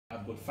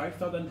got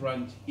 5,000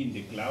 rand in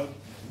the cloud,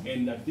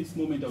 and at this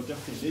moment I'll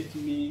just say, let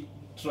me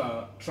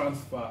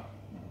transfer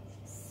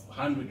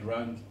 100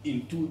 rand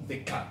into the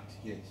card.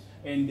 Yes.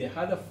 And the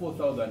other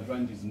 4,000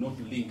 rand is not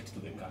linked to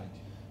the card.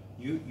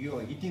 You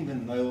are hitting the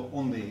nail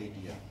on the head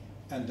here.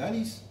 And that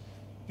is,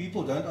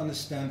 people don't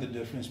understand the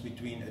difference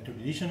between a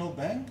traditional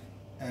bank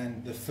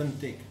and the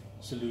fintech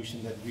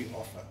solution that we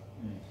offer.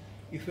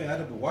 If we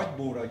had a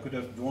whiteboard, I could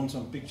have drawn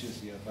some pictures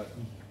here, but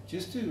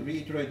just to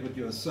reiterate what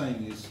you're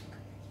saying is,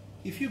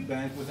 if you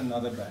bank with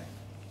another bank,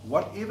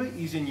 whatever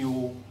is in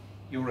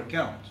your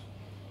account,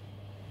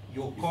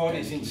 your card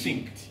is in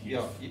sync.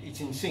 Yes. Yeah, it's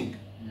in sync.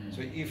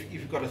 So if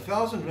you've got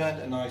 1,000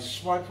 rand and I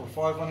swipe for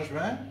 500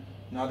 rand,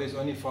 now there's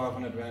only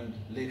 500 rand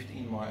left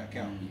in my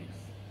account.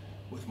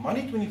 With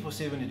Money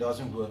 24/7, it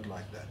doesn't work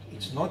like that.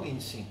 It's not in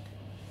sync.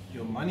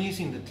 Your money is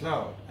in the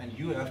cloud, and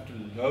you have to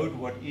load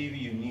whatever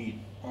you need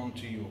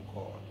onto your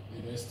card.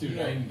 It has to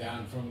rain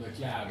down from the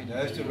cloud. It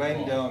has to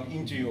rain down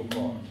into your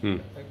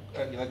card.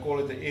 I call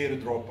it the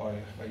airdrop.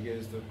 I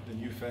guess the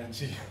new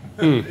fancy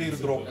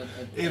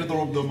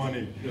airdrop the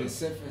money. The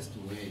safest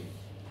way.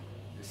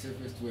 The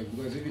safest way,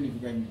 because even if you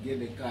can get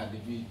the card,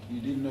 if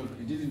you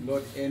didn't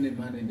load any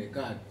money in the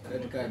card,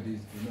 that card is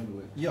not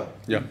work.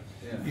 Yeah.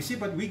 You see,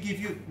 but we give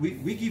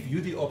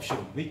you the option.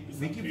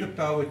 We give the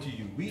power to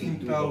you. We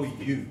empower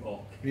you.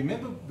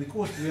 Remember,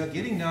 because we are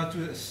getting now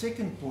to a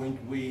second point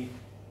where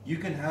you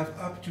can have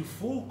up to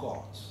 4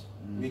 cards.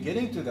 We're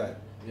getting to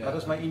that. That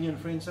is my Indian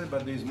friend said,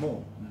 but there's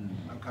more.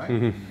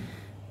 Okay.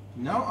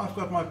 Now I've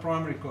got my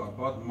primary card,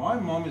 but my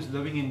mom is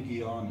living in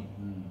Guyana.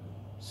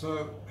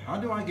 So how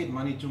do I get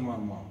money to my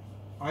mom?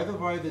 Either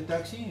via the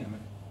taxi, and I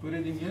put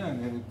it in here, and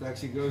then the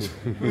taxi goes.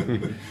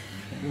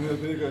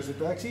 There goes the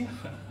taxi.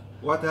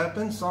 What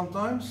happens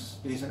sometimes?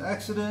 There's an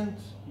accident.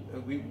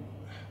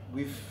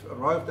 We've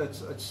arrived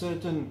at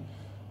certain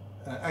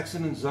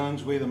accident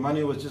zones where the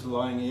money was just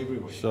lying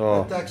everywhere.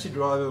 Sure. The taxi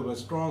driver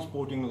was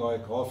transporting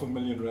like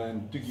 500,000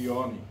 rand to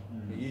Guyana.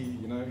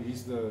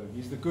 He's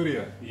the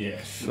courier.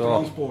 Yes. The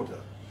transporter.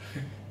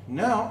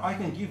 Now I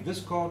can give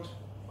this card.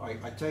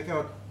 I take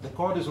out, the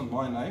card is on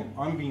my name,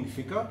 I'm being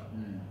Fika.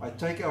 I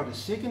take out a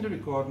secondary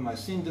card and I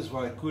send this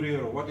via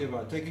courier or whatever.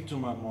 I take it to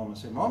my mom and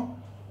say, Mom,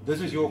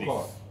 this is your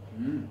card.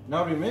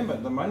 Now remember,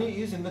 the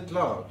money is in the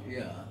cloud.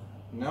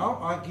 Now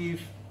I give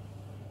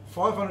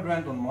 500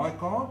 rand on my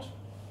card,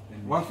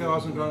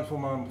 1,000 rand for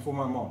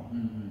my mom.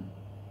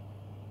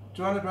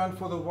 200 rand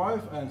for the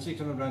wife and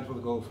 600 rand for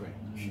the girlfriend.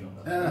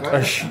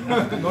 Okay?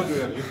 Not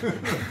really.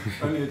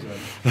 Only a joke.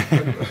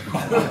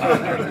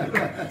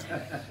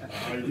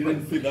 I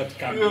didn't see that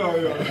coming.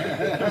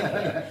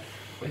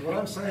 But what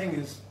I'm saying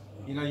is,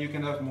 you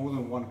can have more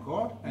than one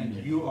card and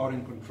you are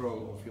in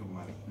control of your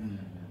money.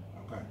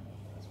 Okay.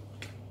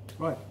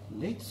 Right,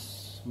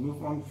 let's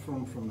move on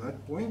from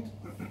that point.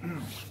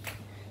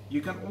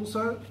 You can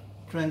also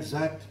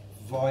transact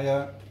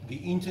via the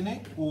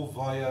internet or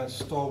via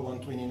star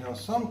 120. Now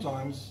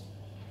sometimes,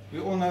 we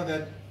all know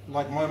that,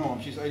 like my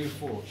mom, she's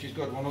 84, she's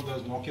got one of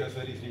those Nokia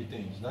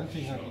 3310s. Don't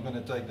think I'm going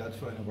to take that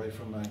phone away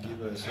from her and give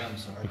her a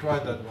Samsung. I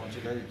tried that once,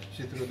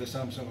 she threw the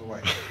Samsung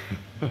away.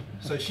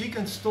 So she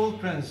can still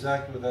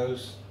transact with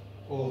those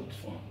old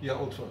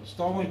phones.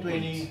 Star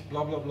 120,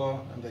 blah, blah, blah,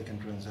 and they can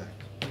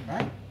transact.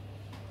 Right?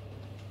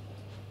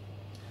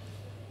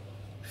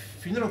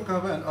 Funeral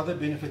cover and other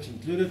benefits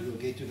included, we'll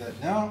get to that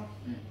now.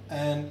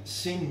 And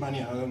send money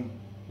home,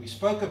 we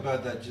spoke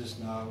about that just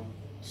now.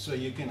 So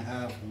you can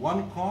have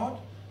one card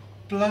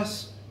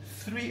plus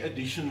 3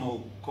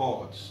 additional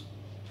cards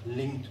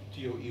linked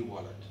to your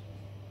e-wallet.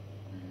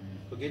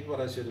 Forget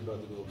what I said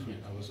about the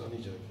girlfriend, I was only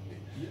joking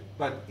there.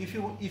 But if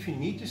you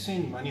need to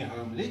send money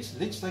home,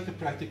 let's take a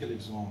practical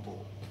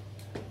example.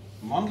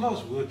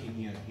 Mandla's working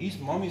here, his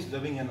mom is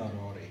living in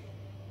Harare.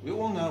 We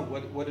all know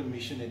what a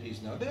mission it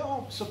is now. There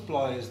are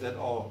suppliers that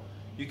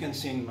you can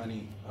send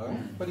money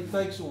home, but it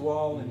takes a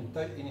while and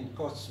it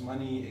costs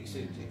money,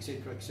 etc.,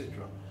 etc.,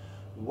 etc.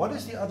 What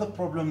is the other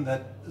problem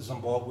that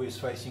Zimbabwe is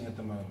facing at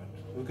the moment?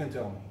 Who can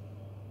tell me?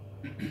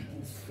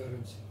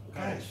 Currency.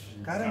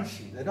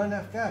 Currency. They don't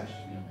have cash.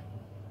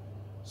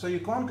 So you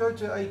can't go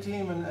to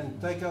ATM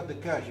and take out the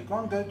cash. You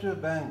can't go to a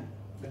bank.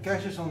 The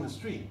cash is on the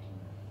street.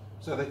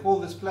 So they call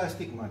this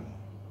plastic money.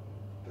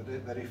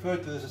 They refer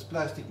to this as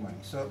plastic money.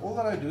 So all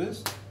that I do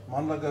is,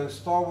 Mandla goes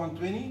star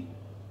 120,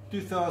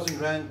 2,000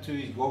 rand to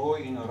his gogo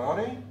in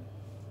Harare.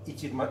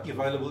 It's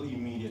available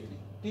immediately.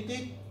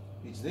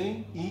 It's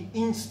there.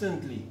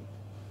 Instantly,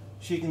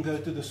 she can go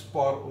to the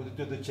Spar or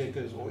to the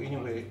Checkers or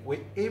anywhere,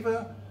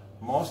 wherever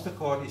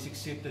MasterCard is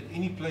accepted,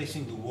 any place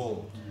in the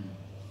world.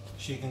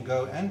 She can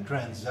go and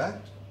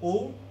transact,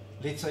 or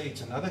let's say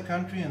it's another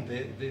country and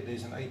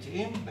there's an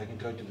ATM, they can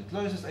go to the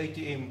closest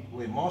ATM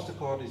where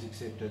MasterCard is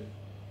accepted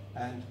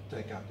and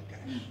take out the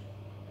cash.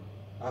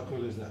 How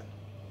cool is that?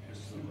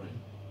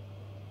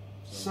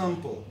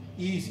 Simple,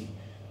 easy.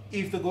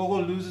 If the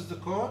gogo loses the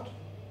card,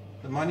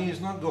 the money is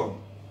not gone.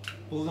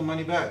 Pull the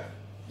money back,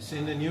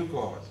 send a new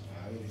card.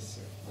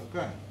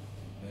 Okay.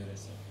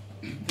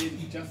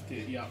 Just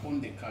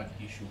on the card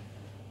issue,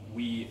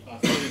 we are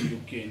saying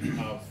you can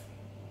have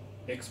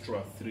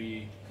extra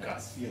 3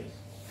 cards. Yes.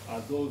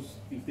 Are those,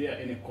 is there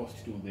any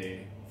cost to the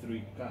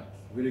 3 cards?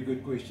 Very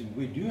good question.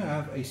 We do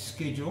have a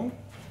schedule.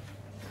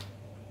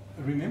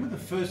 Remember, the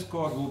first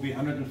card will be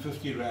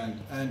 150 Rand.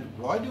 And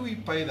why do we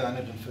pay the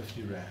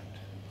 150 Rand?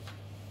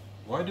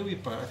 Why do we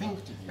pay? I think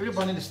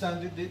everybody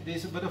understands that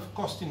there's a bit of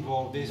cost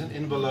involved. There's an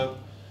envelope,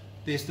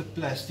 there's the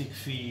plastic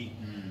fee.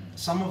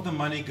 Some of the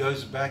money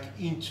goes back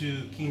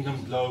into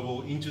Kingdom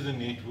Global, into the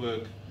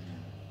network.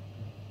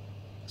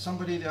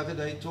 Somebody the other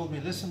day told me,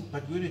 listen,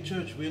 but we're a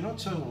church, we're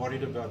not so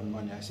worried about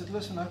money. I said,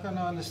 listen, I can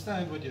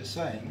understand what you're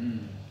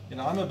saying. You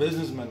know, I'm a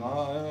businessman,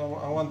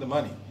 I want the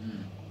money.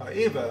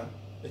 However,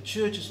 a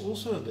church is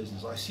also a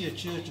business. I see a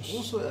church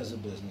also as a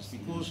business,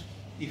 because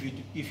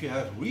if you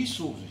have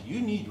resources, you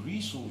need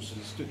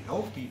resources to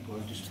help people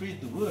and to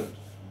spread the word.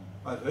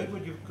 I've heard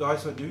what you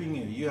guys are doing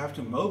here. You have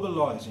to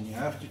mobilize and you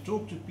have to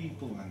talk to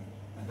people, and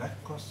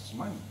that costs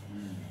money.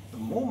 The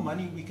more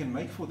money we can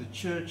make for the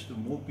church, the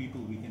more people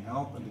we can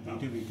help, and the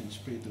better we can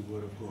spread the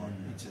word of God.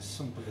 It's as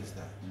simple as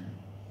that.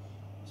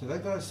 So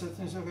that guy sits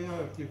and says, okay,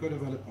 yeah, you've got a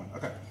valid point.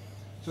 Okay,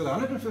 so the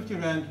 150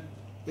 Rand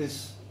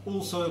is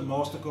also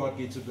MasterCard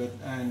gets a bit,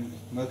 and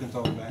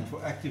Mercantile Bank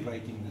for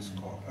activating this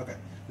card. Okay,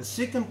 the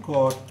second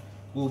card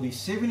will be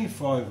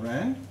 75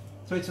 Rand,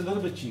 so it's a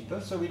little bit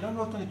cheaper. So we're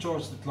not going to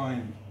charge the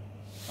client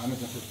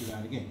 150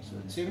 Rand again. So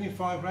it's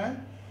 75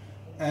 Rand,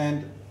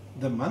 and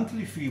the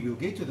monthly fee, we'll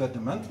get to that. The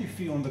monthly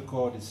fee on the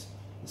card is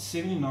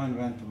 79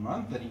 Rand per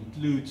month. That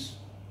includes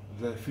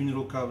the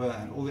funeral cover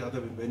and all the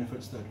other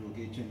benefits that we'll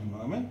get to in a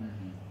moment.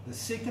 The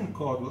second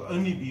card will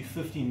only be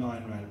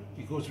 59 Rand,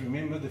 because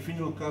remember, the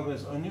funeral cover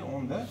is only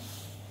on the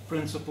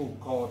principal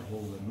card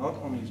holder, not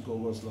on his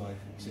Gogo's Life,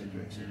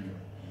 etc., etc.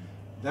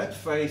 That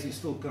phase is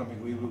still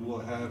coming, where we will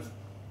have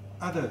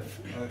other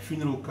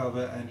funeral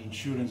cover and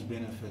insurance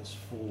benefits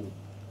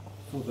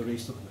for the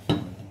rest of the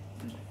family.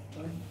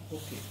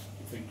 Okay,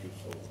 thank you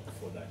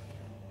for that.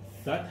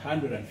 That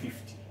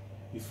 150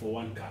 is for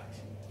 1 card.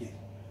 Yeah.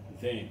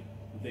 Then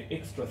the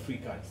extra 3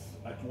 cards,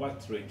 at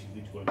what rate is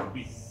it going to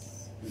be?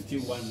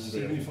 Still 100?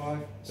 75,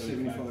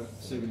 75,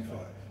 75.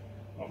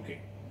 Okay.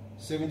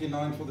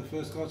 79 for the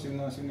first card,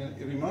 79, 79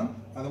 every month.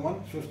 Other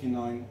one,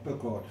 59 per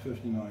card,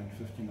 59 Rand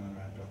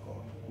per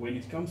card. When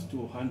it comes to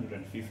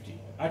 150,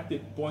 at the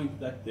point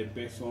that the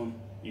person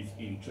is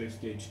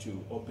interested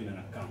to open an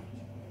account,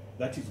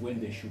 that is when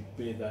they should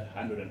pay that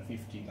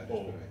 150. That is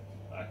or correct.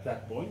 at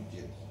that point?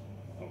 Yes.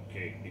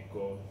 Okay,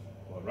 because,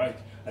 all right.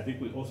 I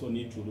think we also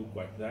need to look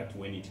at that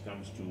when it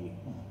comes to,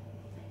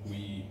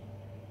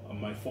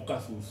 my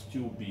focus will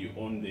still be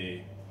on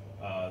the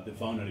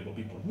vulnerable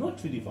people.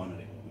 Not really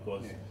vulnerable,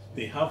 because yes,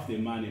 they have the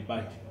money,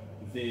 but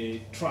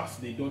they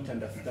trust, they don't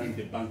understand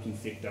the banking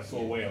sector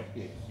so well.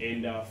 Yes.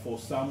 And for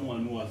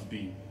someone who has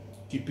been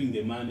keeping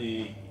the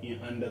money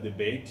under the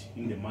bed,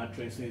 in the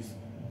mattresses,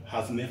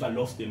 has never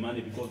lost the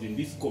money, because in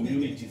this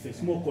community, it's a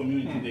small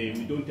community there,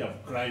 we don't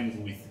have crimes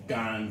with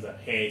guns,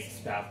 hair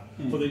stuff,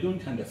 so they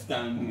don't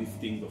understand these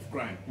things of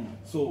crime.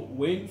 So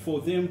when for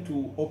them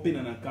to open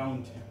an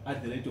account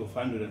at the rate of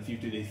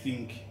 150, they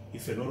think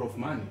it's a lot of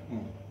money.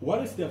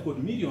 Whereas they've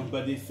got millions,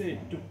 but they say,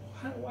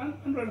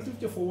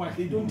 150 for what?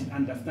 They don't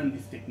understand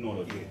this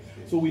technology.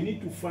 Yes. So we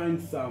need to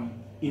find some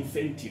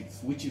incentives,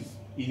 which is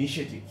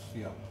initiatives,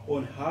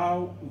 on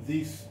how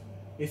this,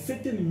 a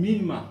certain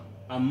minimum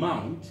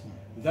amount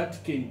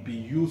that can be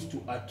used to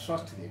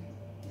attract them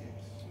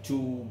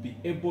to be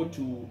able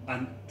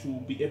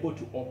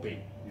to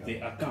open the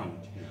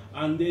account.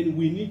 And then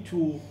we need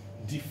to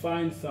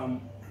define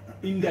some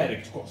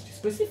indirect cost.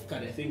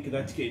 Specifically, I think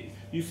that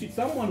you see,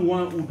 someone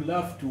would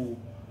love to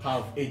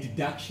have a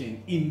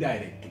deduction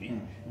indirectly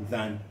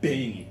than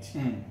paying it.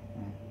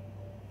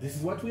 This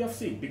is what we have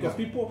seen, because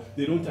people,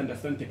 they don't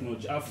understand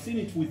technology. I've seen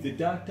it with the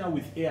data,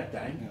 with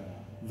airtime.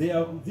 They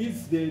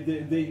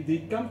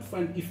come to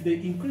find, if they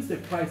increase the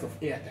price of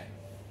airtime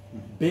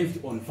based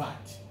on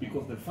VAT,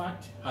 because the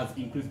VAT has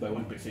increased by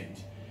 1%,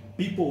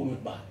 people will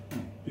not buy.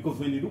 Because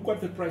when you look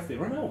at the price, they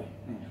run away.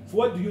 So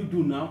what do you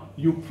do now?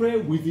 You pray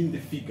within the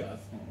figures.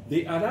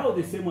 They allow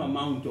the same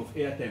amount of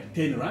airtime,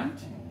 10 Rand,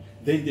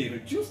 then they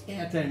reduce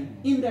airtime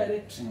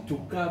indirect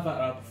to cover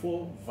up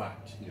for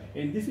VAT.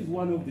 And this is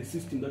one of the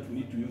systems that we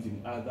need to use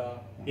in other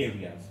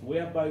areas,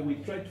 whereby we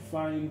try to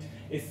find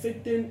a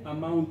certain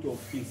amount of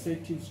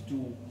incentives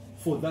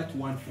for that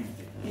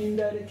 150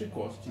 indirect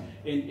cost,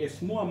 and a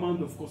small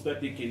amount of cost that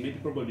they can maybe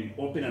probably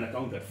open an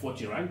account at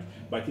 40 Rand,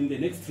 but in the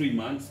next 3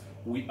 months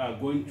we are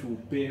going to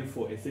pay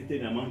for a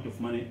certain amount of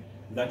money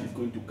that is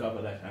going to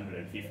cover that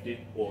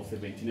 150 or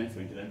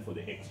 79 for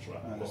the extra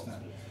cost.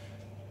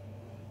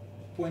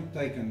 Point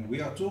taken. We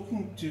are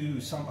talking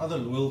to some other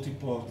loyalty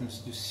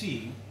partners to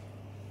see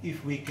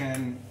if we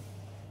can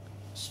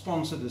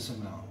sponsor this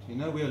amount. You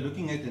know, we are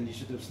looking at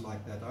initiatives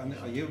like that.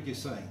 I hear what you're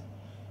saying.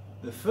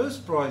 The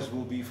first prize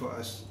will be for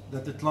us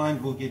that the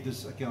client will get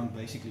this account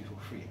basically for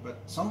free, but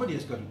somebody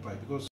has got to pay, because